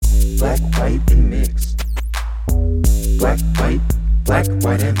black, white, and mixed. Black, white,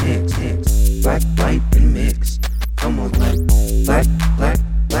 and mixed. Black, white, and mixed. Come on, black, and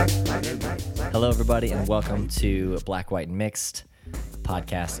black. Hello, everybody, and welcome to Black, White, and Mixed, a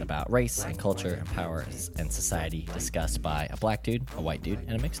podcast about race and culture and power and society discussed by a black dude, a white dude,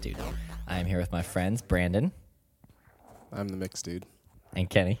 and a mixed dude. I am here with my friends, Brandon. I'm the mixed dude. And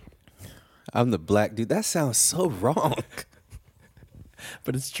Kenny. I'm the black dude. That sounds so wrong.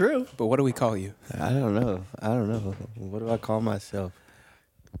 But it's true. But what do we call you? I don't know. What do I call myself?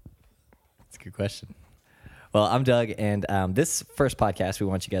 That's a good question. Well, I'm Doug, and this first podcast we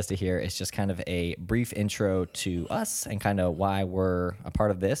want you guys to hear is just kind of a brief intro to us and kind of why we're a part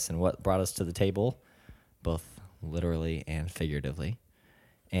of this and what brought us to the table, both literally and figuratively.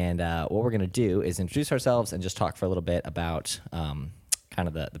 And what we're going to do is introduce ourselves and just talk for a little bit about kind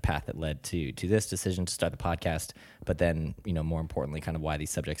of the path that led to this decision to start the podcast, but then, you know, more importantly, kind of why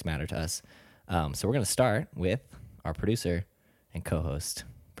these subjects matter to us. So we're going to start with our producer and co-host,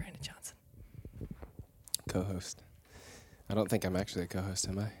 Brandon Johnson. Co-host. I don't think I'm actually a co-host,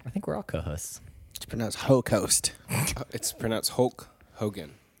 am I? I think we're all co-hosts. It's pronounced Ho-Coast. It's pronounced Hulk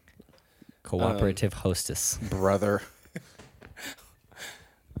Hogan. Cooperative hostess. Brother.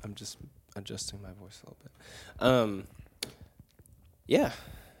 I'm just adjusting my voice a little bit. Yeah.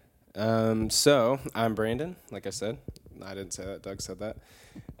 So I'm Brandon, like I said. I didn't say that. Doug said that.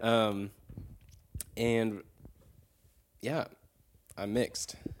 And yeah, I'm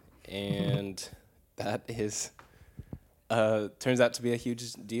mixed. And that is turns out to be a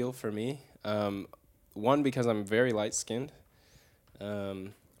huge deal for me. One, because I'm very light-skinned.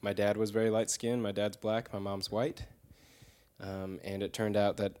 My dad was very light-skinned. My dad's black. My mom's white. And it turned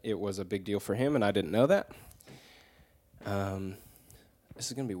out that it was a big deal for him, and I didn't know that. This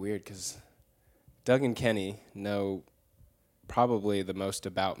is going to be weird because Doug and Kenny know probably the most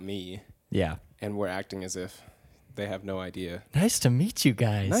about me. Yeah. And we're acting as if they have no idea. Nice to meet you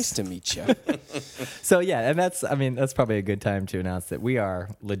guys. Nice to meet you. So, yeah, and that's probably a good time to announce that we are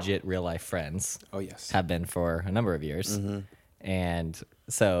legit real-life friends. Oh, yes. Have been for a number of years. Mm-hmm. And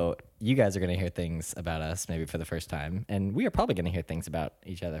so you guys are going to hear things about us maybe for the first time. And we are probably going to hear things about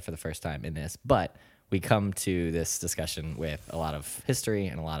each other for the first time in this. But we come to this discussion with a lot of history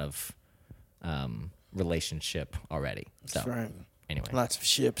and a lot of relationship already. That's right. Anyway. Lots of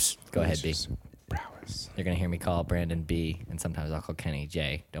ships. Go ahead, B. Prowess. You're going to hear me call Brandon B, and sometimes I'll call Kenny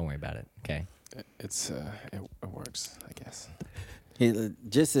J. Don't worry about it, okay? It works, I guess.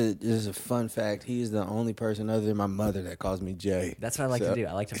 Just a fun fact, he's the only person other than my mother that calls me Jay. That's what I like to do.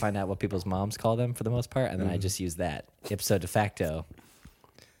 I like to find out what people's moms call them for the most part, and then I just use that. Ipso de facto,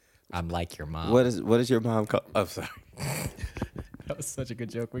 I'm like your mom. What is your mom call? Oh, sorry. That was such a good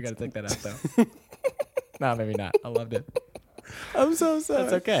joke. We got to take that out, though. No, maybe not. I loved it. I'm so sorry.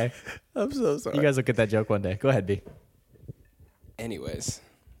 That's okay. I'm so sorry. You guys will get that joke one day. Go ahead, B. Anyways,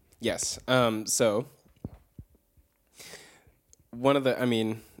 yes. So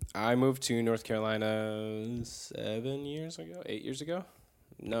I moved to North Carolina 8 years ago.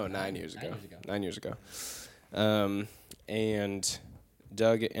 No, 9 years ago. 9 years ago. And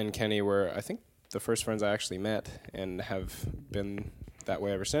Doug and Kenny were, I think, the first friends I actually met and have been that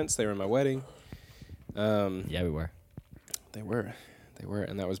way ever since. They were in my wedding. Yeah, we were. They were,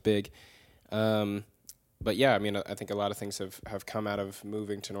 and that was big. But yeah, I mean, I think a lot of things have come out of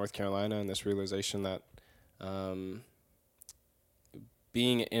moving to North Carolina and this realization that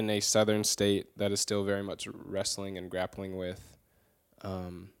being in a southern state that is still very much wrestling and grappling with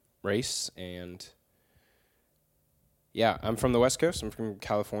race. And yeah, I'm from the West Coast. I'm from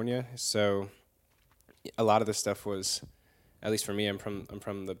California. So a lot of this stuff was, at least for me, I'm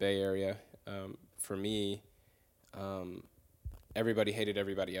from the Bay Area. For me, everybody hated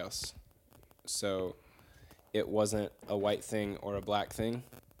everybody else. So it wasn't a white thing or a black thing.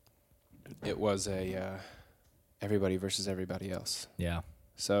 It was a everybody versus everybody else. Yeah.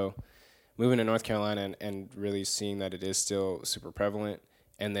 So moving to North Carolina and really seeing that it is still super prevalent,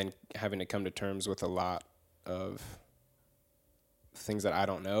 and then having to come to terms with a lot of things that I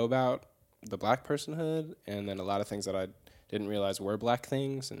don't know about the black personhood, and then a lot of things that I didn't realize were black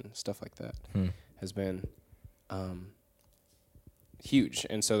things and stuff like that has been huge.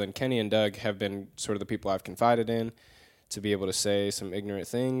 And so then Kenny and Doug have been sort of the people I've confided in to be able to say some ignorant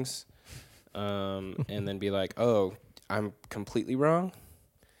things and then be like, oh, I'm completely wrong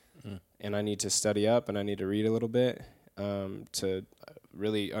and I need to study up and I need to read a little bit to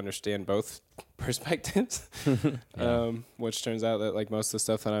really understand both perspectives, which turns out that like most of the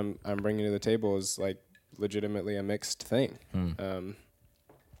stuff that I'm bringing to the table is like legitimately a mixed thing.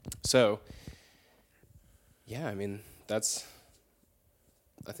 So yeah, I mean, that's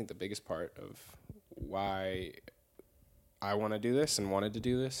I think the biggest part of why I want to do this and wanted to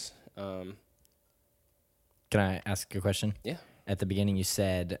do this. Can I ask a question? Yeah. At the beginning, you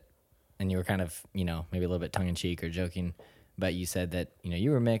said, and you were kind of, maybe a little bit tongue in cheek or joking, but you said that,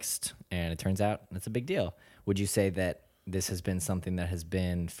 you were mixed, and it turns out that's a big deal. Would you say that this has been something that has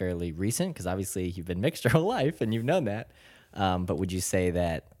been fairly recent? Because obviously you've been mixed your whole life and you've known that. But would you say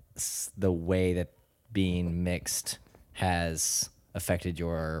that the way that being mixed has affected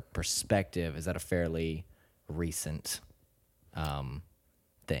your perspective, is that a fairly recent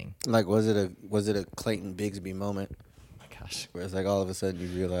thing? Like, was it a Clayton Bigsby moment Oh my gosh. where it's like all of a sudden you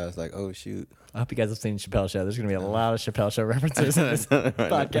realize like, oh shoot. I hope you guys have seen Chappelle Show. There's going to be a lot of Chappelle Show references in this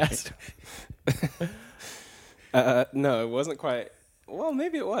podcast. No, it wasn't quite. Well,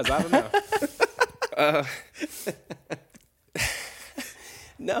 maybe it was. I don't know.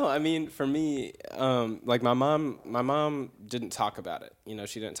 No, I mean, for me, like my mom didn't talk about it.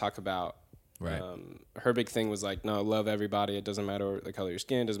 She didn't talk about. Right. Her big thing was like, no, love everybody. It doesn't matter the color of your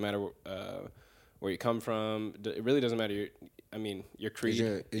skin. Doesn't matter where you come from. It really doesn't matter. Your creed.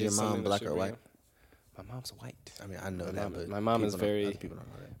 Is your mom something that black should or be- white? My mom's white. I mean, I know that, but My mom is people don't- very. other people don't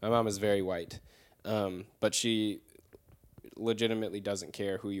know that. My mom is very white, but she legitimately doesn't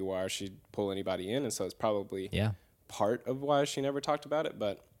care who you are. She'd pull anybody in, and so it's probably Yeah. part of why she never talked about it.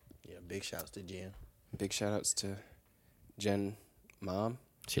 But Yeah, big shouts to Jen. big shout outs to Jen, mom.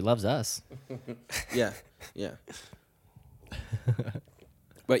 She loves us. Yeah, yeah.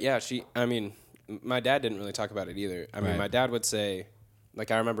 But yeah, my dad didn't really talk about it either. I mean, Right. my dad would say,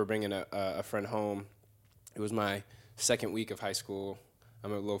 like, I remember bringing a friend home. It was my second week of high school.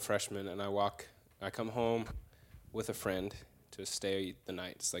 I'm a little freshman, and I come home with a friend to stay the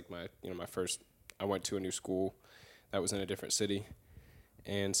night. It's like my first. I went to a new school that was in a different city,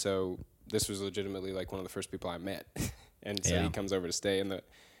 and so this was legitimately like one of the first people I met. And so Yeah. he comes over to stay,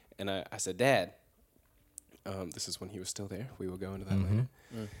 and I said, Dad, this is when he was still there. We will go into that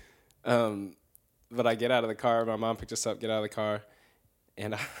later. But I get out of the car. My mom picked us up. Get out of the car,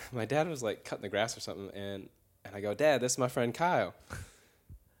 and my dad was like cutting the grass or something, and I go, Dad, this is my friend Kyle.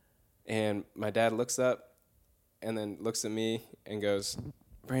 And my dad looks up, and then looks at me and goes,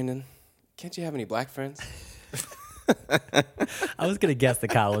 Brandon, can't you have any black friends? I was going to guess that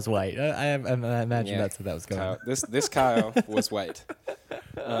Kyle was white. I imagine Yeah. that's what that was going Kyle, on. this Kyle was white.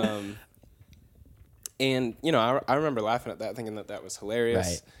 And, I remember laughing at that, thinking that was hilarious.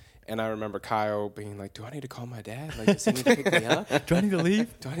 Right. And I remember Kyle being like, do I need to call my dad? Like, does he need to pick me up? Do I need to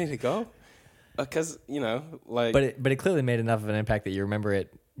leave? Do I need to go? Because, like... But it clearly made enough of an impact that you remember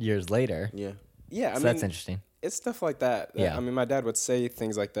it years later. Yeah. yeah, So that's interesting. It's stuff like that. Yeah. I mean, my dad would say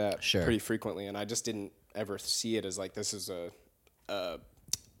things like that Sure. pretty frequently, and I just didn't ever see it as like this is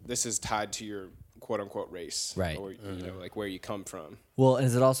this is tied to your quote unquote race, Right. Or like where you come from. Well, and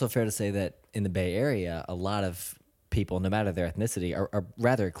is it also fair to say that in the Bay Area, a lot of people, no matter their ethnicity, are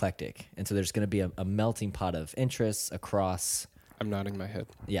rather eclectic. And so there's going to be a melting pot of interests across, I'm nodding my head.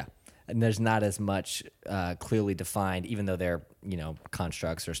 yeah. And there's not as much clearly defined, even though they're,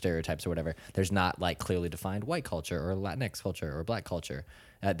 constructs or stereotypes or whatever, there's not like clearly defined white culture or Latinx culture or black culture.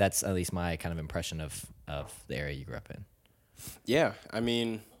 That's at least my kind of impression of the area you grew up in. Yeah, I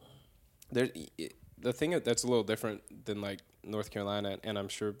mean, the thing that's a little different than like North Carolina, and I'm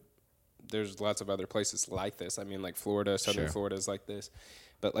sure there's lots of other places like this. I mean, like Florida, Southern Sure. Florida is like this,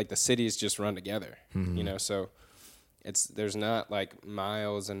 but like the cities just run together, so there's not like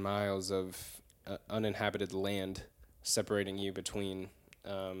miles and miles of uninhabited land separating you between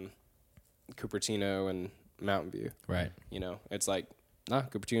Cupertino and Mountain View. Right. It's like, nah,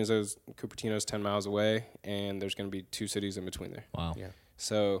 Cupertino's 10 miles away, and there's going to be two cities in between there. Wow. Yeah.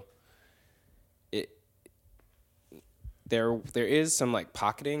 So there is some like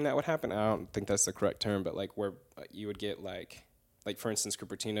pocketing that would happen. I don't think that's the correct term, but like where you would get like for instance,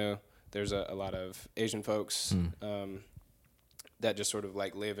 Cupertino, there's a lot of Asian folks that just sort of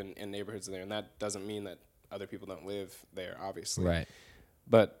like live in neighborhoods there, and that doesn't mean that other people don't live there, obviously. Right.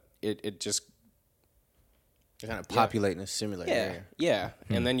 But it just They're kind of populating a similar area. yeah.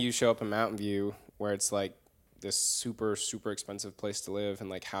 And then you show up in Mountain View where it's like this super, super expensive place to live. And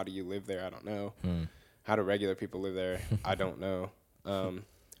like, how do you live there? I don't know. How do regular people live there? I don't know.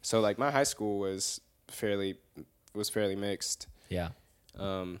 So like my high school was fairly mixed Yeah.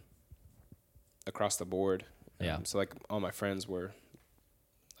 across the board. Yeah. So like all my friends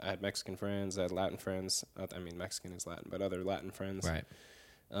I had Mexican friends, I had Latin friends. I mean, Mexican is Latin, but other Latin friends. Right.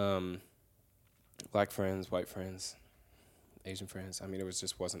 Black friends, white friends, Asian friends. I mean,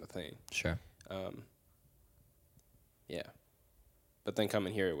 it wasn't a thing. Sure. Yeah. But then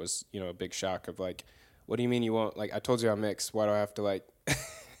coming here, it was, a big shock of like, what do you mean you won't, like, I told you I'm mixed. Why do I have to like,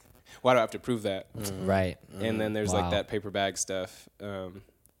 why do I have to prove that? Right. And then there's Wow. like that paper bag stuff.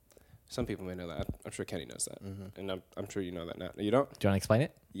 Some people may know that. I'm sure Kenny knows that, and I'm sure you know that now. You don't? Do you want to explain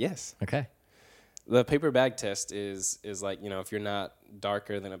it? Yes. Okay. The paper bag test is like, if you're not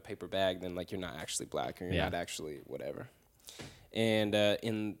darker than a paper bag, then like you're not actually black or you're Yeah. not actually whatever. And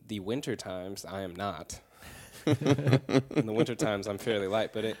in the winter times, I am not. In the winter times, I'm fairly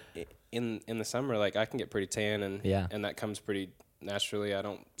light, but in the summer, like I can get pretty tan, and Yeah. and that comes pretty naturally. I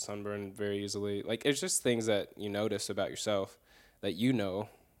don't sunburn very easily. Like it's just things that you notice about yourself that you know,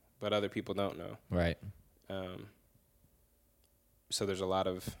 but other people don't know. Right. So there's a lot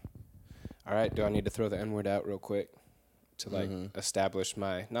of, all right, do I need to throw the N-word out real quick to like establish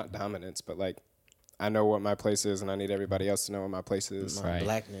my, not dominance, but like I know what my place is and I need everybody else to know what my place is. Right.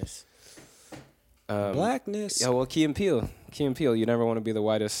 Blackness. Yeah, well, Key and Peele, you never want to be the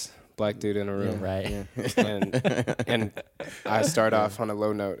whitest black dude in a room. Right. Yeah. And I start off on a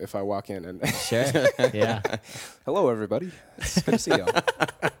low note if I walk in and Sure. Yeah. hello everybody, it's good to see y'all.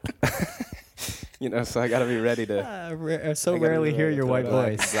 So I got to be ready to. So I gotta rarely be hear ready your to white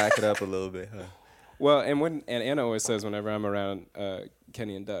black- voice. Black it up a little bit, huh? Well, and Anna always says whenever I'm around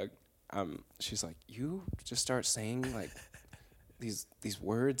Kenny and Doug, she's like, you just start saying like these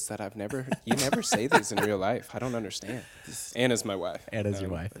words that you never say these in real life. I don't understand. Anna's my wife. Anna's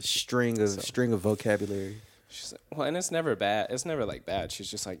your wife. A string of vocabulary. She's like, well, and it's never bad. It's never like bad. She's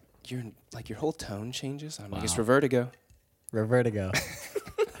just like, your whole tone changes. I'm like, it's Wow. Revertigo. Revertigo.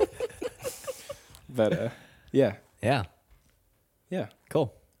 But yeah, Yeah.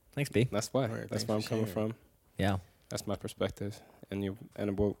 Cool. Thanks, B. that's why. Right, That's thanks where I'm for coming sharing. from. Yeah. That's my perspective, and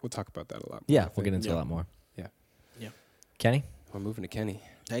we'll talk about that a lot. Yeah. I We'll think. get into a lot more. Yeah. Kenny? We're moving to Kenny.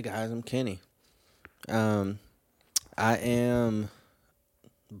 Hey guys, I'm Kenny. I am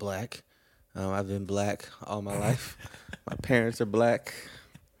black. I've been black all my life. My parents are black.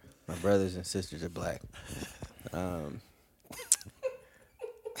 My brothers and sisters are black.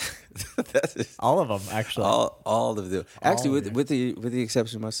 That's just All of them, actually. all of them. Actually, with the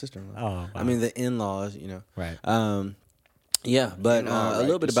exception of my sister-in-law. Oh, wow. I mean the in-laws. Right. Yeah, but In-law, a right?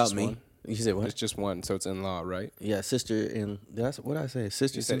 little bit It's about just me. one? You said what? It's just one, so it's in-law, right? Yeah, sister in. What did I say?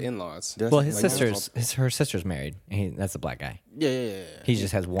 Sister. You said in-laws. Did I Well, say- her sister's married. That's the black guy. Yeah. He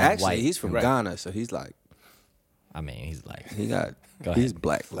just has one Actually, white. he's from Right. Ghana, so he's like I mean, he's like. he got. Go He's ahead.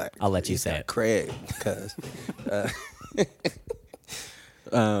 black. I'll let you He's say got it. Craig, cause.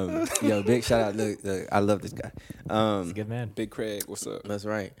 Big shout out! Look, I love this guy. He's a good man. Big Craig, what's up? That's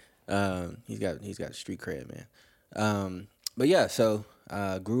right. He's got street cred, man. But yeah, so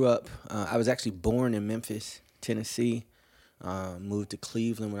grew up. I was actually born in Memphis, Tennessee. Moved to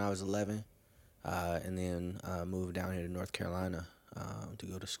Cleveland when I was 11, and then moved down here to North Carolina to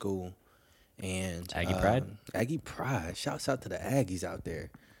go to school. And Aggie Pride? Aggie Pride. Shouts out to the Aggies out there.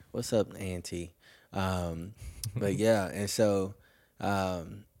 What's up, Auntie? But yeah, and so.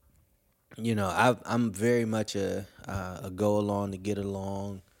 I'm very much a go along to get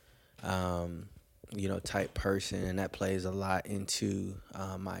along, type person, and that plays a lot into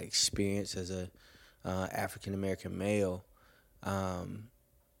my experience as a African American male. I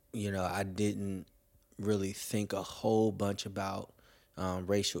didn't really think a whole bunch about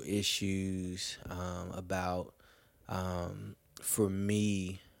racial issues, about for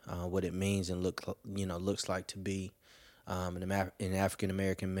me what it means and looks like to be. An African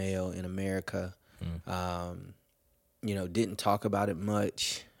American male in America, didn't talk about it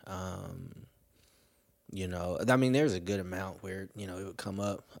much. There's a good amount where it would come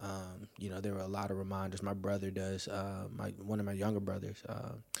up. There were a lot of reminders. My brother does. One of my younger brothers,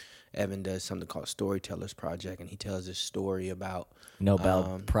 Evan, does something called Storytellers Project, and he tells this story about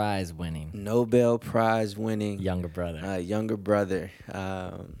Nobel Prize winning younger brother. younger brother.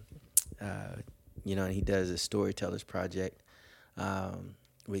 And he does a Storytellers Project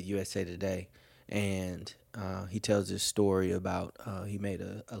with USA Today. And he tells this story about he made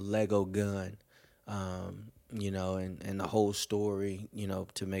a Lego gun, and the whole story,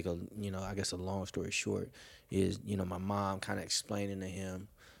 to make a long story short, is, my mom kind of explaining to him,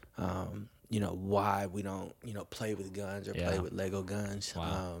 why we don't, play with guns or play with Lego guns.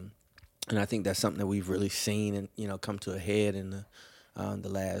 Wow. And I think that's something that we've really seen and, come to a head in the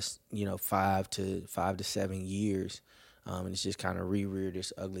last 5 to 7 years, and it's just kind of reared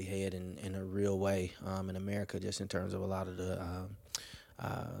its ugly head in a real way in America, just in terms of a lot of the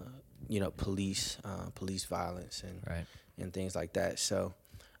police violence and things like that. So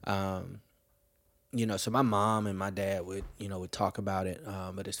so my mom and my dad would talk about it,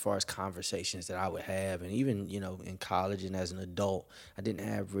 but as far as conversations that I would have, and even in college and as an adult, I didn't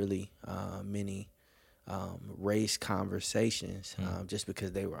have really many race conversations just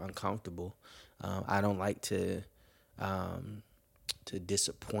because they were uncomfortable. I don't like to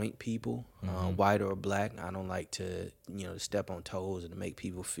disappoint people, white or black. I don't like to, to step on toes and to make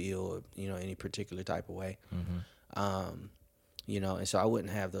people feel, any particular type of way. And so I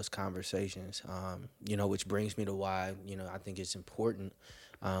wouldn't have those conversations, which brings me to why, I think it's important,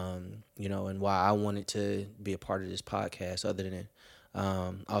 and why I wanted to be a part of this podcast, other than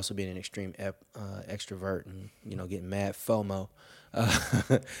also being an extreme extrovert and, getting mad FOMO.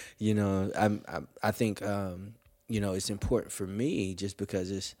 I think, it's important for me just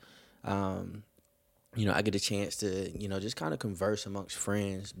because it's, I get a chance to, just kind of converse amongst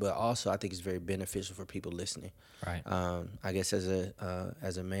friends, but also I think it's very beneficial for people listening. Right. I guess as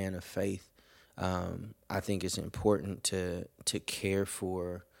a man of faith, I think it's important to care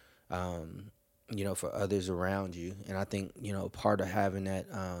for, for others around you. And I think, part of having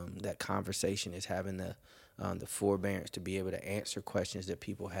that conversation is having the forbearance to be able to answer questions that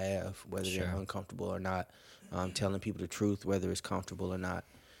people have, whether they're uncomfortable or not, telling people the truth, whether it's comfortable or not.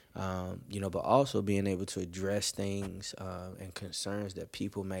 But also being able to address things and concerns that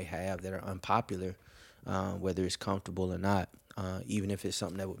people may have that are unpopular, whether it's comfortable or not, even if it's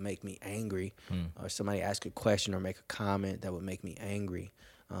something that would make me angry, or somebody ask a question or make a comment that would make me angry,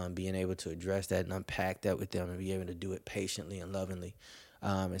 being able to address that and unpack that with them and be able to do it patiently and lovingly.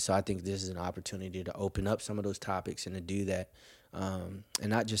 And so I think this is an opportunity to open up some of those topics and to do that. And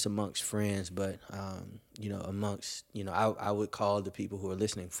not just amongst friends, but, amongst, I would call the people who are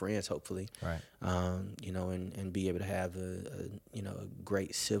listening friends, hopefully. Right. And be able to have a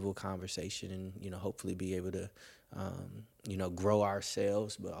great civil conversation and, hopefully be able to, grow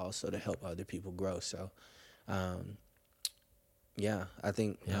ourselves, but also to help other people grow. So, I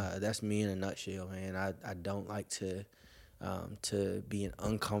think that's me in a nutshell, man. I don't like to be in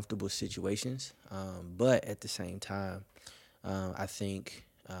uncomfortable situations, but at the same time, I think,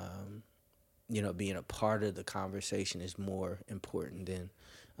 being a part of the conversation is more important than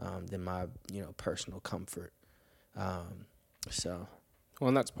my, personal comfort. Well,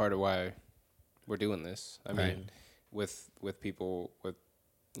 and that's part of why we're doing this. I mean, with people, with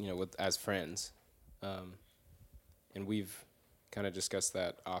as friends, and we've kind of discussed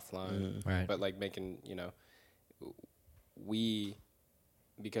that offline, Right. but like making,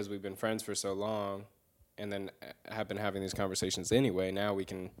 because we've been friends for so long and then have been having these conversations anyway, now we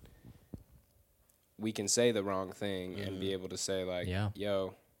can say the wrong thing and be able to say like,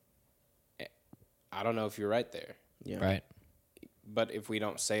 yo, I don't know if you're right there. Yeah. Right. But if we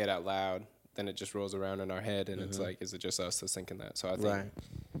don't say it out loud, then it just rolls around in our head and it's like, is it just us that's thinking that? So I think,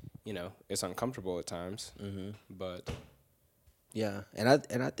 it's uncomfortable at times, but yeah. And I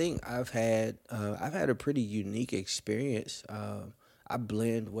think I've had a pretty unique experience. I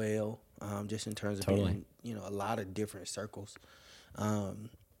blend well, just in terms of being, a lot of different circles. And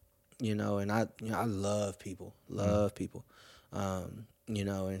I love people, and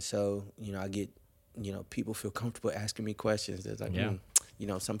so, I get, people feel comfortable asking me questions. That's like,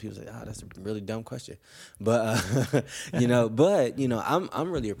 some people say, that's a really dumb question, but,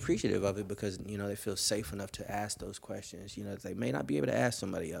 I'm really appreciative of it because, they feel safe enough to ask those questions, that they may not be able to ask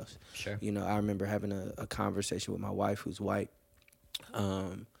somebody else. Sure. I remember having a conversation with my wife who's white,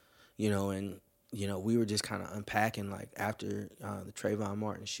 and, we were just kind of unpacking, like, after the Trayvon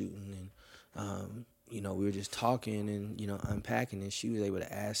Martin shooting, and, we were just talking and, unpacking, and she was able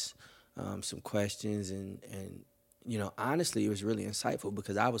to ask some questions, and honestly, it was really insightful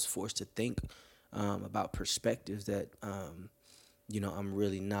because I was forced to think about perspectives that, I'm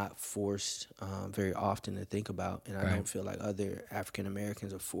really not forced very often to think about, and I don't feel like other African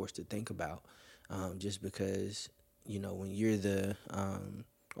Americans are forced to think about, just because, when you're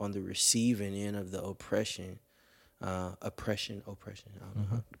on the receiving end of the oppression, I don't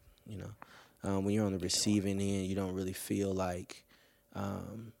know, when you're on the receiving end, you don't really feel like,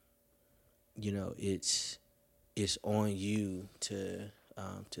 it's on you to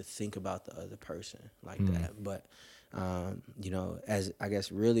think about the other person like that. But, as I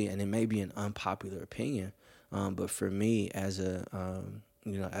guess really, and it may be an unpopular opinion, but for me as a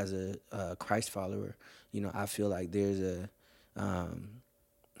Christ follower, I feel like there's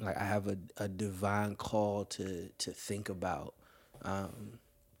like I have a divine call to think about,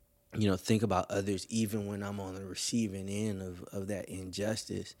 think about others, even when I'm on the receiving end of that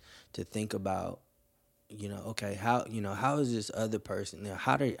injustice, to think about, okay, how is this other person there?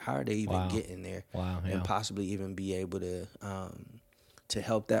 How are they even getting there? And possibly even be able to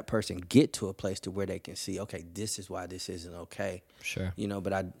help that person get to a place to where they can see, okay, this is why this isn't okay. Sure.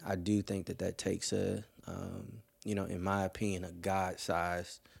 But I do think that takes in my opinion, a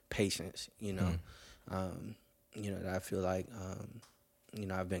God-sized patience, you know, that I feel like, you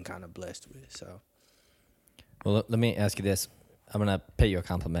know, I've been kind of blessed with. So, Well, let me ask you this. I'm going to pay you a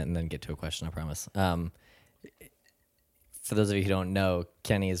compliment and then get to a question, I promise. For those of you who don't know,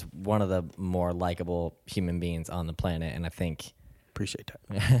 Kenny is one of the more likable human beings on the planet, and I think appreciate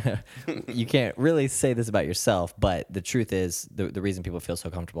that. you can't really say this about yourself, but the truth is the reason people feel so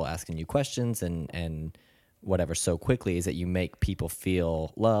comfortable asking you questions and whatever so quickly is that you make people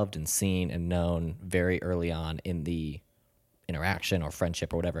feel loved and seen and known very early on in the interaction or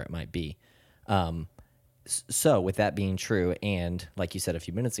friendship or whatever it might be. So with that being true, and like you said a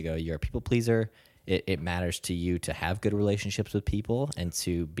few minutes ago, you're a people pleaser. It matters to you to have good relationships with people and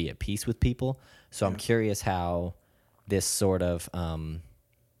to be at peace with people. So I'm curious how this sort of, I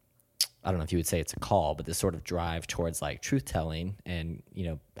don't know if you would say it's a call, but this sort of drive towards like truth telling and,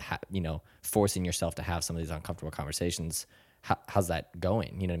 forcing yourself to have some of these uncomfortable conversations. How's that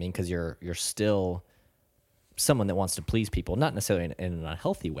going? You know what I mean? Because you're still someone that wants to please people, not necessarily in an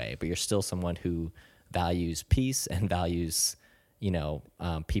unhealthy way, but you're still someone who values peace and values,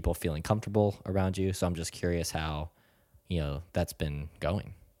 people feeling comfortable around you. So I'm just curious how, that's been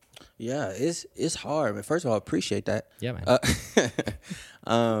going. Yeah, it's hard. But first of all, I appreciate that. Yeah, man.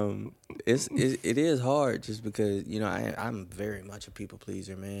 It is hard just because I'm very much a people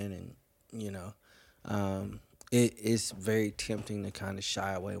pleaser, man, and it's very tempting to kind of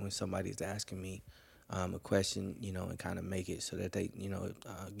shy away when somebody's asking me a question, and kind of make it so that they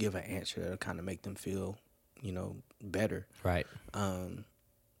give an answer that'll kind of make them feel better. Right.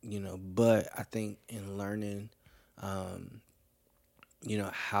 But I think in learning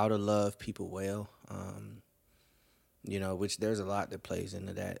how to love people well, which there's a lot that plays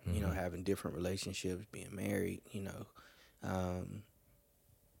into that, having different relationships, being married, not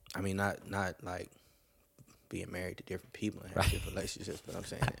like being married to different people and having different relationships, but I'm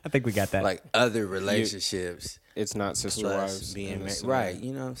saying I think we got that. like other relationships. It's not sister plus wives being married, right?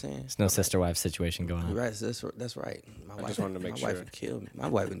 You know what I'm saying? There's no sister-wife situation going on. Right, that's right. My wife, just wanted to make my sure. wife would kill me. My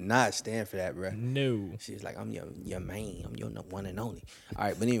wife would not stand for that, bro. No. She's like, I'm your man. I'm your one and only. All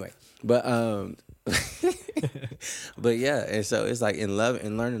right, but anyway, but but yeah, and so it's like in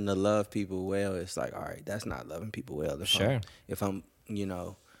learning to love people well. It's like, all right, that's not loving people well. If I'm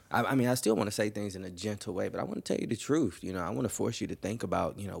I still want to say things in a gentle way, but I want to tell you the truth. I want to force you to think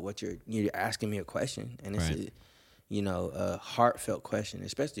about, what you're asking me a question, and it's Right. a heartfelt question,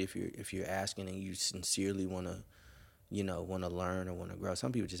 especially if you're asking and you sincerely want to, want to learn or want to grow.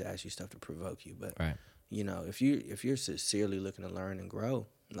 Some people just ask you stuff to provoke you, but Right. if you're sincerely looking to learn and grow,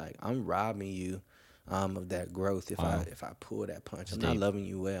 like I'm robbing you of that growth if Wow. I pull that punch. That's I'm not deep. loving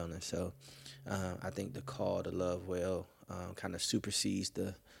you well, and so I think the call to love well kind of supersedes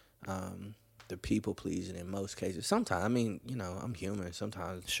the people pleasing in most cases. Sometimes, I'm human.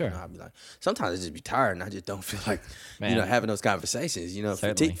 Sometimes, Sure. I'll be like, sometimes I just be tired and I just don't feel like, Man. having those conversations.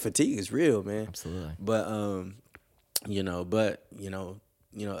 Certainly. Fatigue is real, man. Absolutely. But, I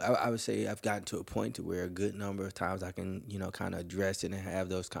would say I've gotten to a point to where a good number of times I can, kind of address it and have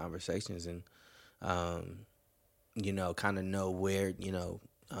those conversations and, kind of know where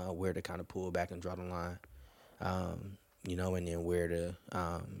to kind of pull back and draw the line. And then where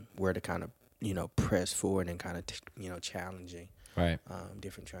to kind of, press forward and kind of, challenging, Right.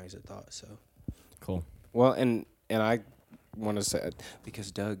 different trains of thought. So, Cool. Well, and I want to say,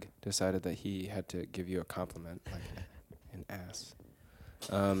 because Doug decided that he had to give you a compliment, like an ass.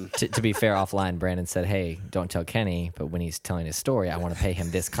 To be fair, offline, Brandon said, "Hey, don't tell Kenny, but when he's telling his story, I want to pay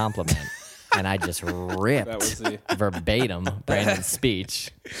him this compliment." And I just ripped That was the verbatim Brandon's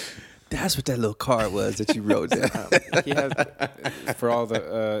speech. that's what that little card was that you wrote down. he has for all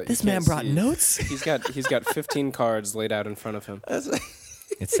the. This you man can't brought see it. notes. He's got 15 cards laid out in front of him.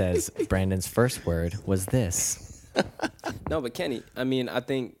 It says Brandon's first word was this. No, but Kenny, I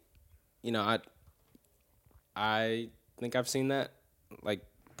think, I think I've seen that like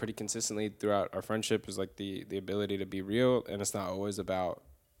pretty consistently throughout our friendship is like the ability to be real, and it's not always about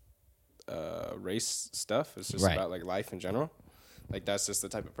race stuff. It's just Right. about like life in general. Like that's just the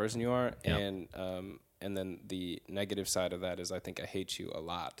type of person you are, Yep. and then the negative side of that is I think I hate you a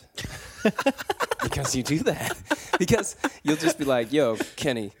lot because you do that. Because you'll just be like, "Yo,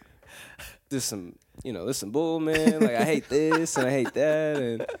 Kenny, this some bull, man. Like I hate this and I hate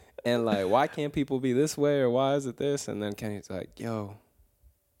that, and like why can't people be this way or why is it this?" And then Kenny's like, "Yo,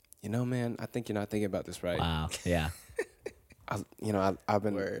 man, I think you're not thinking about this right. Wow. Yeah. I've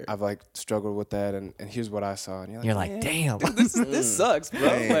like struggled with that, and here's what I saw." And You're like, "Man, damn. dude, this sucks, bro.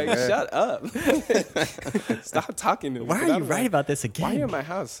 Dang, like, man. shut up. Stop talking to me. Why Get are out you of right my- about this Why are you again? in my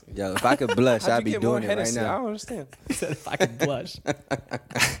house? Yo, if I could blush, How'd I'd you be get more doing it right Hennessy? I now. don't understand. He said if I could blush.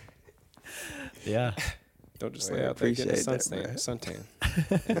 Yeah. Don't just Well, lay I out there getting a appreciate that, suntan.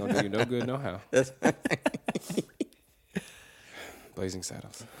 It don't do you no good, no how. Blazing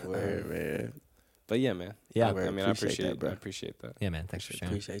Saddles. Word, man. But yeah, man. Yeah. I Word, mean, I appreciate that, bro. I appreciate that. Yeah, man. Thanks for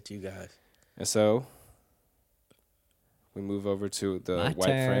sharing. Appreciate you guys. And so we move over to the My white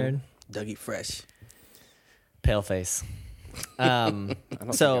turn. frame. Dougie Fresh. Paleface. I don't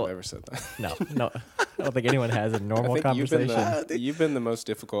So- think I've ever said that. No. I don't think anyone has a normal I think conversation. you've been the most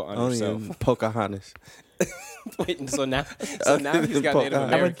difficult on Only yourself. in Pocahontas. Wait, so now he's got Native I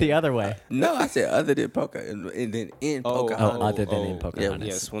went American. the other way. No, I said other than Pocahontas. And then in Pocahontas. Oh, other than in Pocahontas.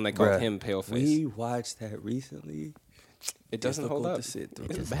 Yes, when they called Bruh, him Paleface. We watched that recently. It doesn't hold Difficult up. to sit through.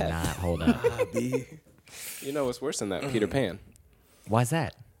 It does bad. not hold up. B. You know what's worse than that? Peter Pan. Why's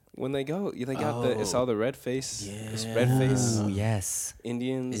that? When they got it's all the red face, it's Yeah. red face Oh, yes.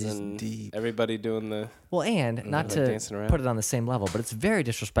 Indians It's and deep. everybody doing the. Well, and not Like to dancing around. put it on the same level, but it's very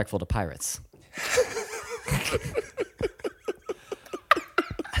disrespectful to pirates.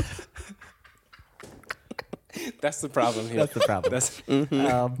 That's the problem here. That's the problem. That's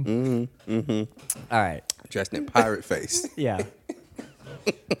All right. Dressed in pirate face. Yeah.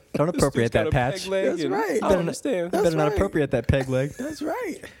 Don't appropriate that patch. That's right. I understand. Better not right. appropriate that peg leg. That's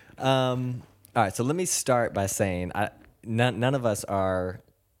right. All right, so let me start by saying none of us are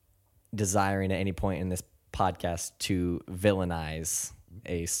desiring at any point in this podcast to villainize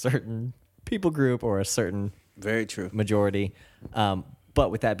a certain people group or a certain Very true. majority. But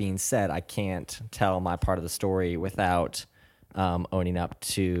with that being said, I can't tell my part of the story without owning up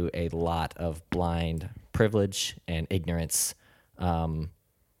to a lot of blind privilege and ignorance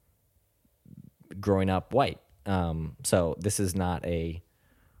growing up white. So this is not a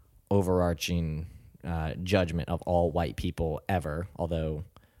overarching judgment of all white people ever, although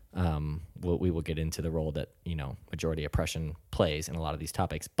we will get into the role that majority oppression plays in a lot of these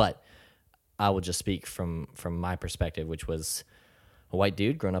topics. But I will just speak from my perspective, which was a white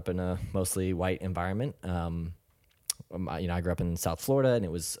dude growing up in a mostly white environment. I grew up in South Florida, and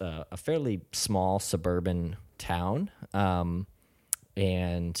it was a fairly small suburban town. And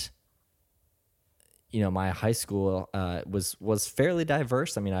my high school was fairly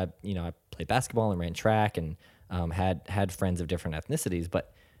diverse. I mean, I played basketball and ran track, and had friends of different ethnicities,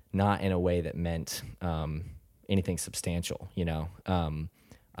 but not in a way that meant anything substantial.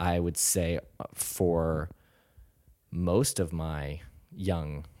 I would say for most of my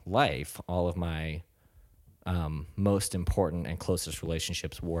young life, all of my most important and closest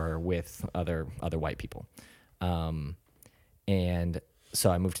relationships were with other white people. And so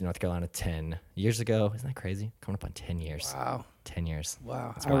I moved to North Carolina 10 years ago. Isn't that crazy? Coming up on 10 years. Wow. 10 years.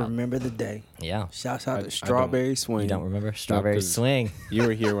 Wow. That's I wild. remember the day. Yeah. Shouts out I to Strawberry You Swing. don't remember? Strawberry 'cause- Swing. You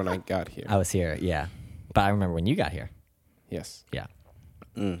were here when I got here. I was here, yeah. But I remember when you got here. Yes. Yeah.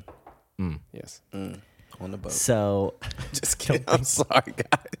 Yes. On the boat. So Just kidding. I'm sorry,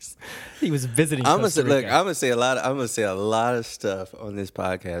 guys. he was visiting I'm Costa gonna Rica. look. I'm gonna say a lot of stuff on this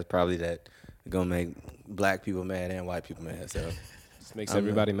podcast, probably that gonna make black people mad and white people mad. So This makes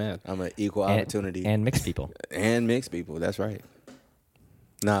everybody mad. I'm an equal opportunity and mixed people. and mixed people. That's right.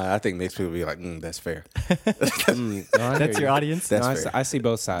 Nah, I think mixed people be like, that's fair. That's your audience. That's No, fair. I see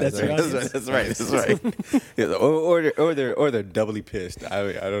both sides. That's I mean, right. That's right. That's right. Yeah, or they're doubly pissed.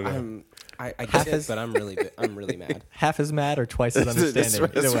 I don't know. I get it, but I'm really mad. Half as mad or twice as That's understanding.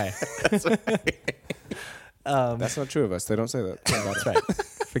 right, Either way. That's not true of us. They don't say that. That's right.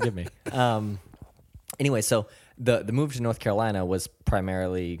 Forgive me. Anyway, so the move to North Carolina was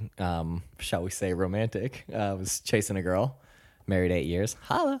primarily, shall we say, romantic. I was chasing a girl, married 8 years.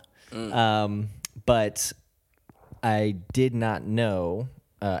 Holla. But I did not know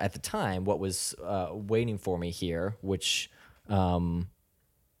at the time what was waiting for me here, which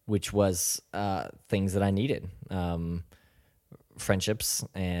was things that I needed. Friendships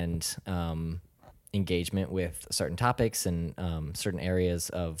and engagement with certain topics and certain areas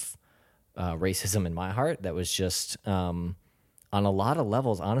of racism in my heart that was just on a lot of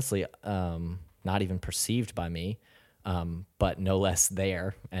levels, honestly, not even perceived by me, but no less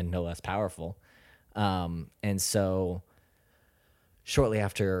there and no less powerful. And so shortly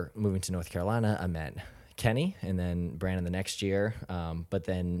after moving to North Carolina, I met Kenny and then Brandon the next year. But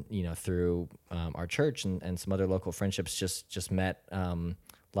then, through our church and some other local friendships, just met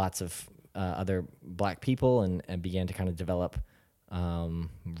lots of other black people and began to kind of develop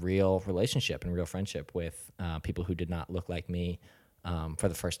real relationship and real friendship with people who did not look like me for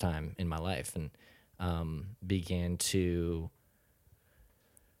the first time in my life, and began to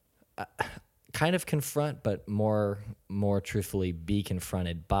kind of confront, but more truthfully be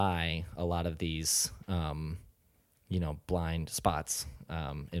confronted by a lot of these blind spots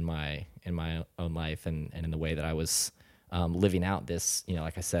in my own life and in the way that I was living out this,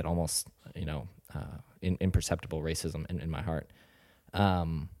 like I said, almost imperceptible racism in my heart.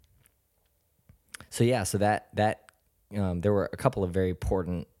 So that there were a couple of very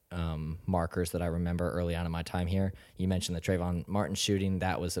important markers that I remember early on in my time here. You mentioned the Trayvon Martin shooting.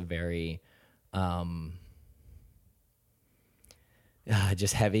 That was a very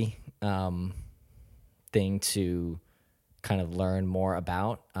just heavy thing to kind of learn more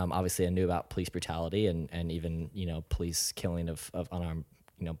about. Obviously, I knew about police brutality and even police killing of unarmed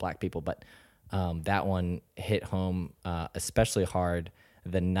black people, but that one hit home especially hard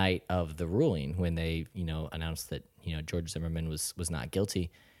the night of the ruling when they announced that George Zimmerman was not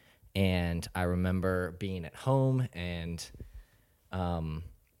guilty. And I remember being at home, and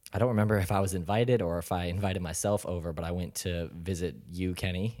I don't remember if I was invited or if I invited myself over, but I went to visit you,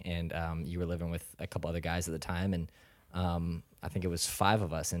 Kenny, and you were living with a couple other guys at the time, and I think it was 5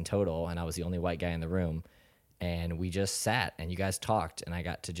 of us in total, and I was the only white guy in the room, and we just sat, and you guys talked, and I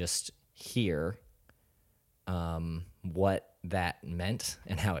got to just hear what that meant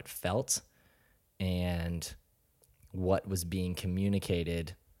and how it felt and what was being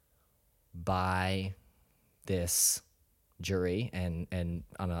communicated by this jury and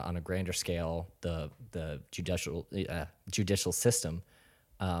on a grander scale the judicial system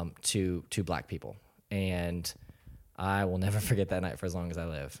to black people. And I will never forget that night for as long as I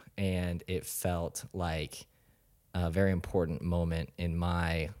live. And it felt like a very important moment in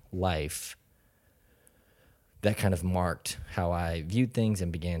my life that kind of marked how I viewed things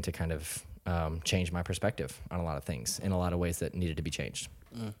and began to kind of change my perspective on a lot of things in a lot of ways that needed to be changed.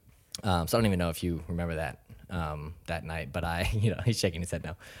 So I don't even know if you remember that night, but he's shaking his head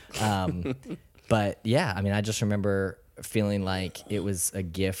no. But yeah, I mean, I just remember feeling like it was a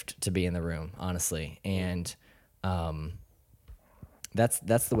gift to be in the room, honestly. And that's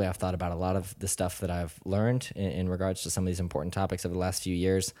the way I've thought about a lot of the stuff that I've learned in regards to some of these important topics over the last few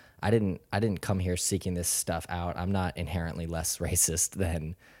years. I didn't come here seeking this stuff out. I'm not inherently less racist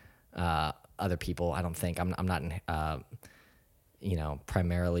than other people. I don't think I'm not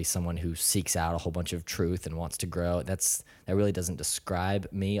primarily someone who seeks out a whole bunch of truth and wants to grow. That really doesn't describe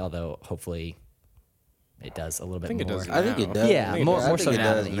me, although hopefully it does a little bit more. I think it does. Yeah, more so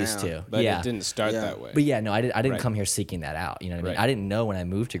now than it used to. But yeah. it didn't start that way. But yeah, no, I didn't Right. come here seeking that out. You know what I mean? Right. I didn't know when I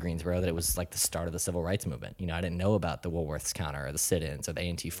moved to Greensboro that it was like the start of the civil rights movement. I didn't know about the Woolworths counter or the sit-ins or the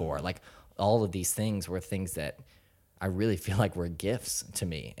ANT4. Like all of these things were things that I really feel like were gifts to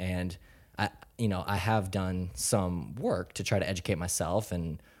me. And I have done some work to try to educate myself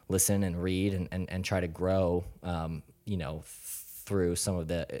and listen and read and try to grow, through some of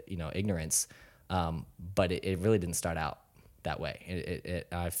the, ignorance. But it really didn't start out that way.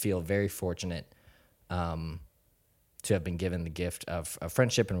 I feel very fortunate to have been given the gift of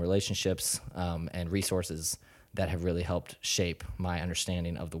friendship and relationships and resources that have really helped shape my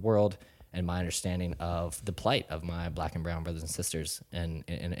understanding of the world and my understanding of the plight of my black and brown brothers and sisters in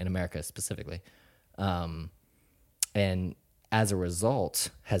America specifically. And as a result,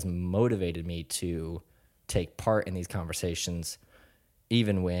 has motivated me to take part in these conversations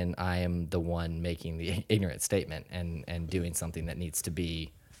even when I am the one making the ignorant statement and doing something that needs to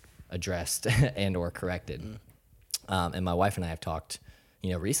be addressed and or corrected. And my wife and I have talked,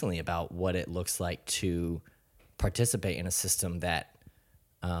 recently about what it looks like to participate in a system that,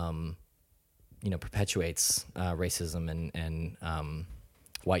 perpetuates racism and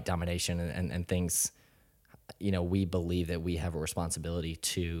white domination and things. We believe that we have a responsibility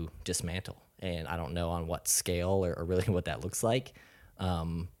to dismantle. And I don't know on what scale or really what that looks like.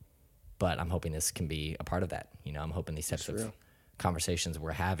 But I'm hoping this can be a part of that. I'm hoping these types of conversations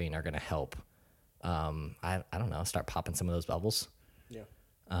we're having are going to help, I don't know, start popping some of those bubbles. Yeah.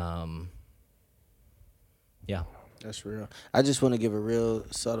 Yeah. That's real. I just want to give a real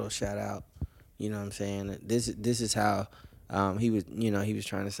subtle shout out. You know what I'm saying? This is how he was, he was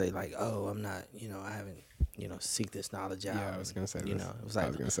trying to say like, oh, I'm not, I haven't, seek this knowledge out. Yeah, I was going to say this. It was like, I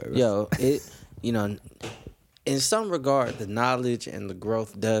was going to say this. In some regard, the knowledge and the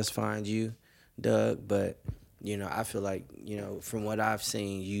growth does find you, Doug. But I feel like from what I've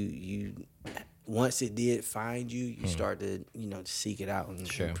seen, you once it did find you, you start to seek it out and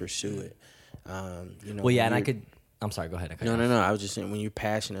pursue it. Well, yeah, and I could. I'm sorry. Go ahead. No. I was just saying when you're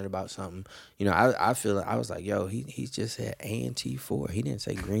passionate about something, I feel like I was like, yo, he just said ANT4. He didn't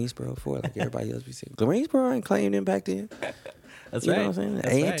say Greensboro 4 like everybody else be saying. Greensboro ain't claiming him back then. That's you right. know what I'm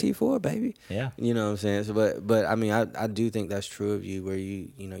saying? That's ANT4, baby. Yeah. You know what I'm saying? So, but I mean, I do think that's true of you, where you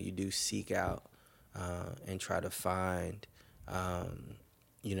do seek out and try to find,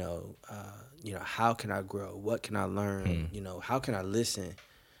 how can I grow? What can I learn? How can I listen?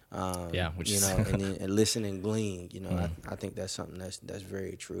 Which you is know, and listen and glean. I think that's something that's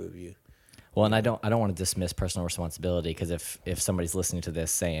very true of you. Well, and I don't want to dismiss personal responsibility, because if somebody's listening to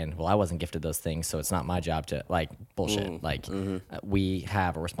this saying, well, I wasn't gifted those things, so it's not my job to, like, bullshit. We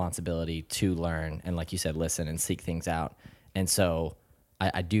have a responsibility to learn and, like you said, listen and seek things out. And so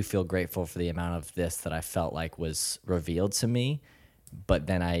I do feel grateful for the amount of this that I felt like was revealed to me. But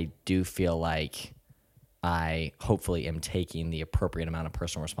then I do feel like I hopefully am taking the appropriate amount of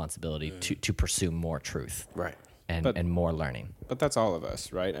personal responsibility to pursue more truth. Right. And more learning. But that's all of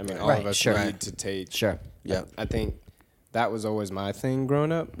us, right? I mean, all Right, of us sure. need to take. Sure. Yeah. I think that was always my thing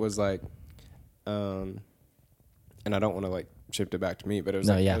growing up, was like, and I don't want to like shift it back to me, but it was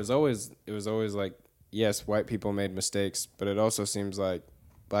it was always like, yes, white people made mistakes, but it also seems like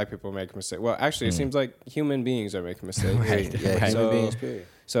black people make mistakes. Well, actually, it seems like human beings are making mistakes. Right. Yeah. Right. Human beings, period.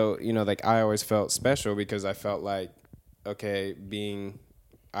 So, like, I always felt special because I felt like, okay,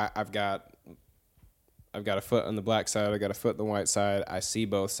 I've got a foot on the black side, I got a foot on the white side. I see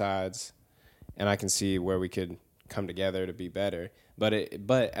both sides, and I can see where we could come together to be better. But at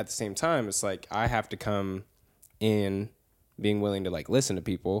the same time, it's like I have to come in being willing to, like, listen to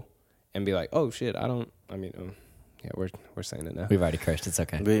people and be like, oh shit, we're saying it now. We've already cursed. It's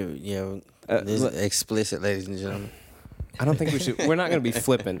okay. This is explicit, ladies and gentlemen. I don't think we should. We're not going to be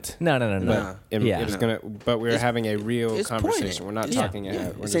flippant. No. But we're having a real it's conversation. pointed. We're not Yeah. talking. Yeah, We're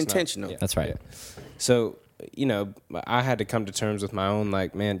it's just not- intentional. yeah. That's right. Yeah. So, I had to come to terms with my own,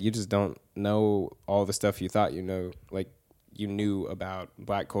 like, man, you just don't know all the stuff you thought you know. Like, you knew about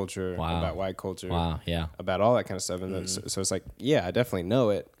black culture, Wow. about white culture, Wow. Yeah. about all that kind of stuff. And then, so it's like, yeah, I definitely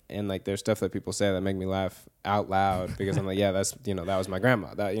know it. And, like, there's stuff that people say that make me laugh out loud because I'm like, yeah, that's, that was my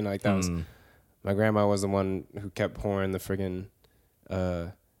grandma. That, like, that was, my grandma was the one who kept pouring the friggin',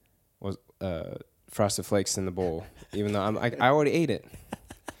 Frosted Flakes in the bowl, even though I already ate it.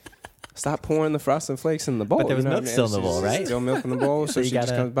 Stop pouring the Frosted Flakes in the bowl. But there was what milk still in the It's bowl, right? Still milk in the bowl. So you she just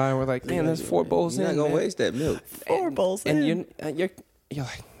gotta- comes by and we're like, man, there's 4 bowls You're in. not gonna man. waste that milk. 4 bowls And in. you're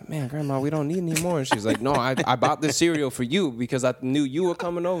like, man, Grandma, we don't need any more. And she's like, no, I bought this cereal for you because I knew you were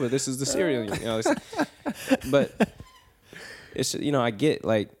coming over. This is the cereal. But it's, I get,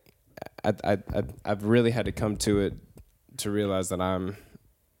 like, I've really had to come to it to realize that I'm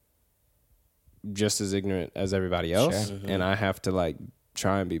just as ignorant as everybody else, Sure. and I have to, like,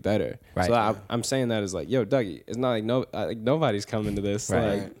 try and be better. Right. So I'm saying that as like, yo, Dougie, it's not like nobody's coming to this.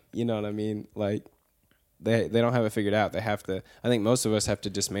 Right. Like, you know what I mean? Like, they don't have it figured out. They have to. I think most of us have to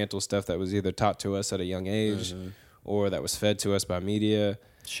dismantle stuff that was either taught to us at a young age, or that was fed to us by media.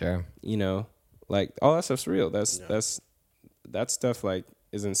 Sure. Like, all that stuff's real. That's that stuff, like,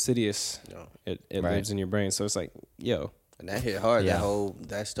 is insidious. Yeah. It Right. lives in your brain. So it's like, yo, And that hit hard. Yeah.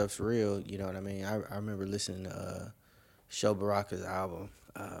 That stuff's real. You know what I mean? I remember listening to Sho Baraka's album.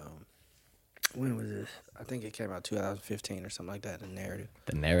 When was this? I think it came out 2015 or something like that. The Narrative.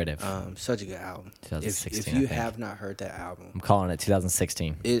 The Narrative. Such a good album. 2016, If I you think. have not heard that album, I'm calling it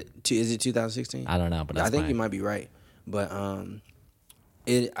 2016. is it 2016? I don't know, but that's I think fine. you might be right. But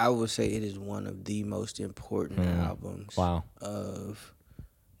I would say it is one of the most important albums Wow. of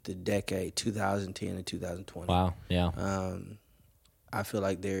the decade 2010 and 2020. Wow. Yeah. I feel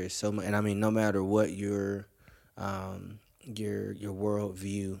like there is so much, and I mean, no matter what your world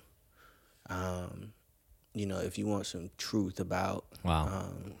view, if you want some truth about, Wow.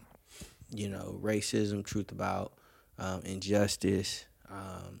 racism, truth about injustice,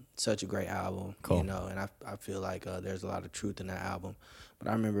 such a great album. Cool. And I feel like there's a lot of truth in that album. But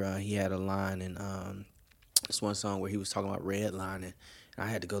I remember he had a line in this one song where he was talking about redlining. I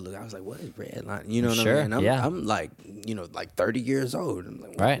had to go look. I was like, "What is redlining?" You know what Sure, I mean? yeah. I'm like, like 30 years old. I'm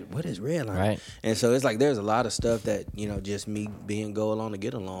like, Right. What is redlining? Right. And so it's like there's a lot of stuff that just me being go along to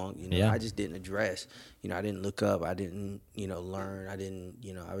get along. Yeah. I just didn't address. I didn't look up. I didn't learn. I didn't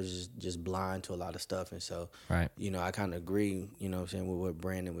I was just blind to a lot of stuff. And so Right. I kind of agree. What I'm saying, with what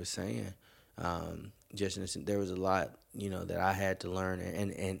Brandon was saying. There was a lot that I had to learn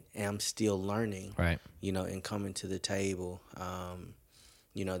and am still learning. Right. And coming to the table.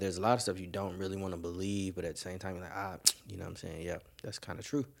 There's a lot of stuff you don't really want to believe, but at the same time, you're like, what I'm saying? Yeah, that's kind of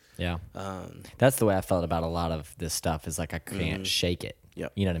true. Yeah. That's the way I felt about a lot of this stuff, is like I can't shake it.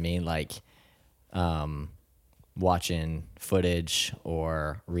 Yep. You know what I mean? Like watching footage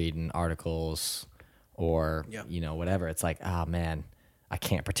or reading articles or, Yep. whatever. It's like, oh, man, I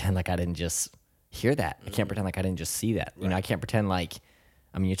can't pretend like I didn't just hear that. I can't pretend like I didn't just see that. I can't pretend like,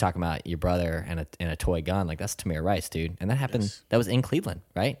 you're talking about your brother and a toy gun. Like, that's Tamir Rice, dude. And that happened, Yes. that was in Cleveland,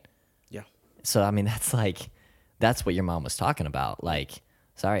 right? Yeah. So, that's what your mom was talking about. Like,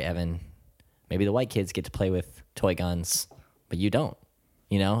 sorry, Evan, maybe the white kids get to play with toy guns, but you don't,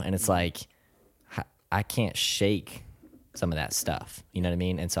 you know? And it's like, I can't shake some of that stuff, you know what I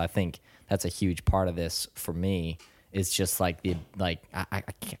mean? And so I think that's a huge part of this for me is just like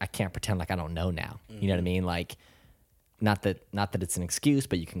I can't pretend like I don't know now, you know what I mean? Like, not that it's an excuse,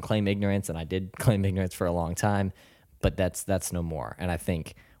 but you can claim ignorance, and I did claim ignorance for a long time, but that's no more. And I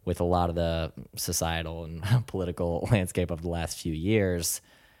think with a lot of the societal and political landscape of the last few years,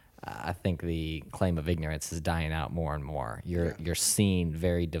 I think the claim of ignorance is dying out more and more. You're seeing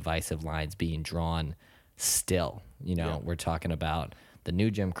very divisive lines being drawn still. You know, we're talking about the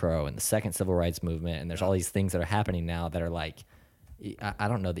new Jim Crow and the second civil rights movement, and there's all these things that are happening now that are like, I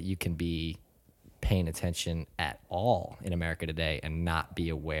don't know that you can be paying attention at all in America today and not be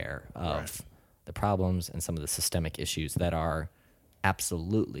aware of the problems and some of the systemic issues that are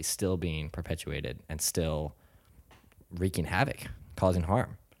absolutely still being perpetuated and still wreaking havoc, causing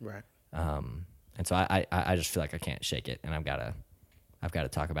harm. Right. And so I just feel like I can't shake it, and I've got to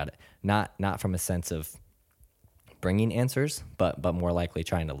talk about it. Not from a sense of bringing answers, but more likely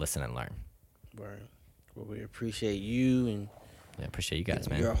trying to listen and learn. Right. Well, we appreciate you and Yeah, appreciate you guys,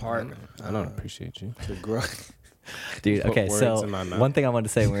 man. your heart I don't appreciate you. to grow. Dude, Put okay, words so in my mouth. one thing I wanted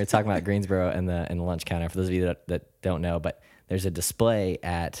to say when we were talking about Greensboro and the lunch counter, for those of you that don't know, but there's a display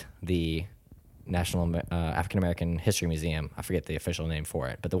at the National African American History Museum. I forget the official name for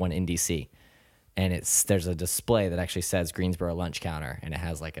it, but the one in DC. And there's a display that actually says Greensboro lunch counter, and it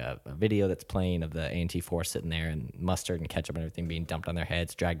has like a video that's playing of the A&T force sitting there, and mustard and ketchup and everything being dumped on their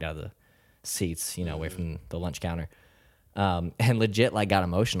heads, dragged out of the seats, you know, away from the lunch counter. And legit like got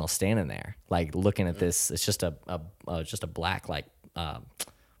emotional standing there, like looking at this. It's just a black like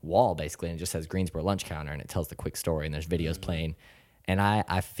wall basically, and it just says Greensboro lunch counter, and it tells the quick story, and there's videos playing. And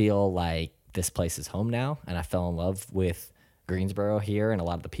I feel like this place is home now, and I fell in love with Greensboro here and a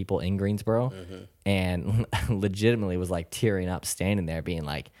lot of the people in Greensboro, and legitimately was like tearing up standing there being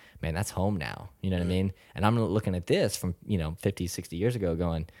like, man, that's home now, you know what I mean? And I'm looking at this from 50, 60 years ago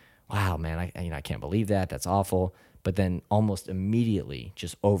going, wow, man, I can't believe that's awful. But then almost immediately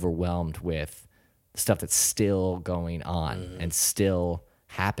just overwhelmed with stuff that's still going on and still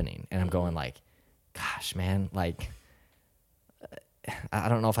happening. And I'm going like, gosh, man, like, I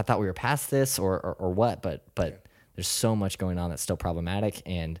don't know if I thought we were past this or what, but there's so much going on that's still problematic.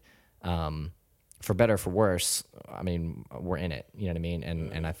 And for better or for worse, I mean, we're in it, you know what I mean?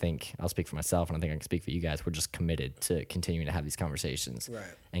 And I think I'll speak for myself, and I think I can speak for you guys. We're just committed to continuing to have these conversations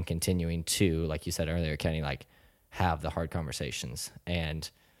and continuing to, like you said earlier, Kenny, like, have the hard conversations. And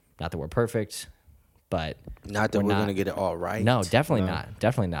not that we're perfect, but Not that we're going to get it all right. no, definitely not.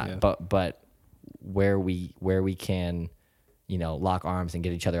 Definitely not. Yeah. But where we can, lock arms and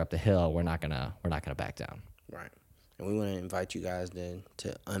get each other up the hill, we're not gonna back down. Right. And we want to invite you guys then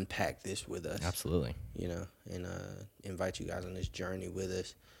to unpack this with us. Absolutely. And invite you guys on this journey with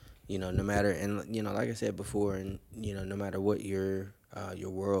us. No matter, and like I said before, and no matter what your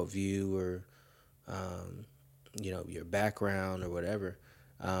worldview or your background or whatever,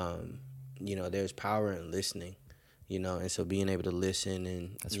 there's power in listening, and so being able to listen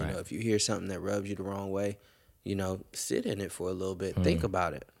and, That's right. If you hear something that rubs you the wrong way, sit in it for a little bit, think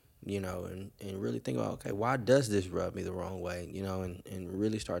about it, and really think about, okay, why does this rub me the wrong way, and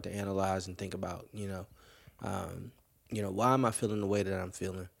really start to analyze and think about, why am I feeling the way that I'm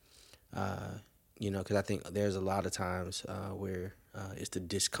feeling? Because I think there's a lot of times where it's the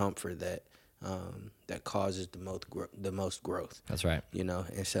discomfort that causes the most growth. That's right.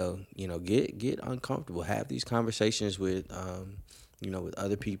 And so get uncomfortable. Have these conversations with with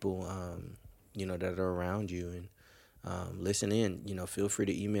other people that are around you, and listen in. Feel free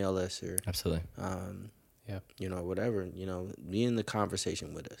to email us or Absolutely. Whatever. Be in the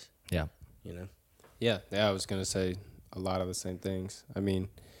conversation with us. Yeah. Yeah, I was going to say a lot of the same things. I mean,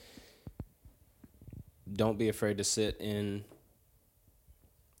 don't be afraid to sit in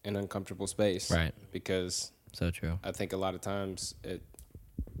an uncomfortable space. Right. Because So true. I think a lot of times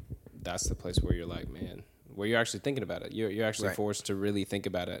that's the place where you're like, man, where you're actually thinking about it. You're actually Right. forced to really think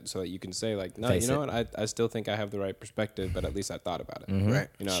about it so that you can say, like, no, Face you know it. what? I still think I have the right perspective, but at least I thought about it. Mhm. Right.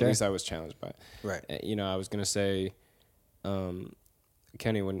 At Sure. least I was challenged by it. Right. I was going to say,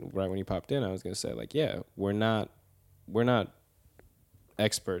 Kenny, when you popped in, I was going to say, like, yeah, we're not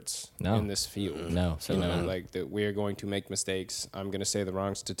experts No. in this field. No, certainly not. Like that we're going to make mistakes. I'm going to say the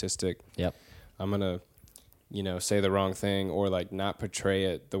wrong statistic. Yep. I'm going to, say the wrong thing or like not portray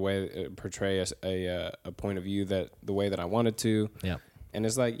it the way portray a point of view that the way that I wanted to. Yep. And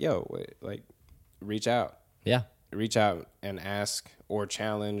it's like, like reach out Yeah. and ask or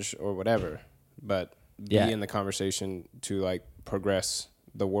challenge or whatever, but be Yeah. in the conversation to like progress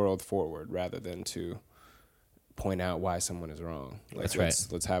the world forward rather than to point out why someone is wrong. Like, That's right.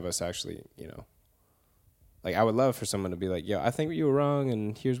 Let's have us actually, you know, like I would love for someone to be like, yo, I think you were wrong,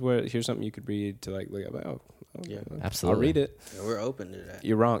 and here's something you could read to like look at. Like, oh, Yeah. Absolutely. I'll read it. Yeah, we're open to that.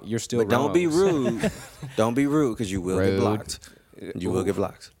 You're wrong. You're still But wrong. don't be rude. Don't be rude, because you will get Rude. blocked. You will get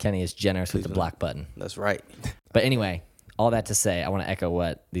blocked. Kenny is generous with the Please block button. That's right. But anyway, all that to say, I want to echo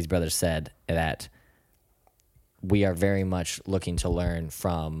what these brothers said, that we are very much looking to learn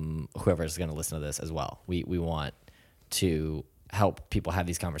from whoever is going to listen to this as well. We want to help people have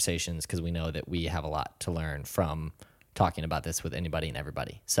these conversations because we know that we have a lot to learn from talking about this with anybody and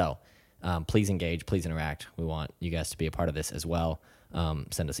everybody. So please engage, please interact. We want you guys to be a part of this as well.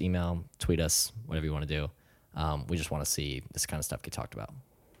 Send us email, tweet us, whatever you want to do. We just want to see this kind of stuff get talked about.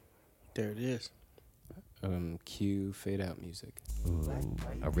 There it is. Cue fade out music.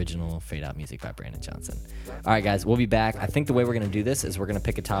 Original fade out music by Brandon Johnson. All right, guys, we'll be back. I think the way we're going to do this is we're going to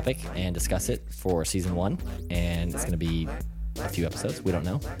pick a topic and discuss it for season 1, and it's going to be a few episodes. We don't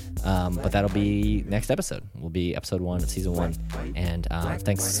know, but that'll be next episode. Will be episode 1 of season 1. And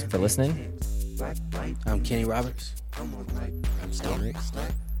thanks for listening. I'm Kenny Roberts. I'm still mixed.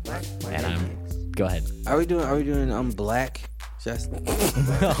 And go ahead. Are we doing Black? Just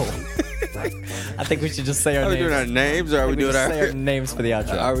No, I think we should just say our Are we names. doing our names, or are we doing say our our? names for the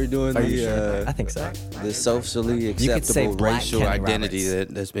outro? Are we doing Are you sure? I the think so. the socially could say acceptable Black racial Kenny identity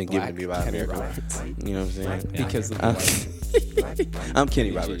Roberts. that's been Black given to me by Kenny America? Roberts. You know what I'm saying? Yeah. Because of the white. I'm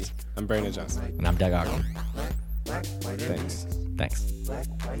Kenny Roberts. I'm Brandon Johnson. And I'm Doug Arkham. Thanks. Thanks. Thanks.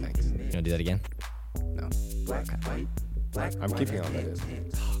 You want to do that again? No. I'm keeping all that in.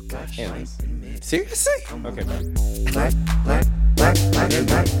 Oh, gosh. And this. Seriously? Okay, bye. Black, black, black, black,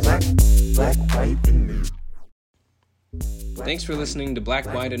 black, black, black, white, and mixed. Thanks for listening to Black,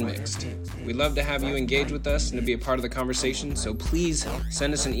 White, and Mixed. We'd love to have you engage with us and to be a part of the conversation, so please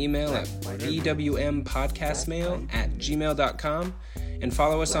send us an email at bwmpodcastmail@gmail.com and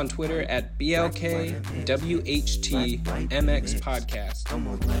follow us on Twitter at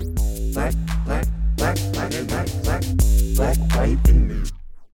BLKWHTMXPodcast. Black, black, black, black, black, black, black, white, and mixed.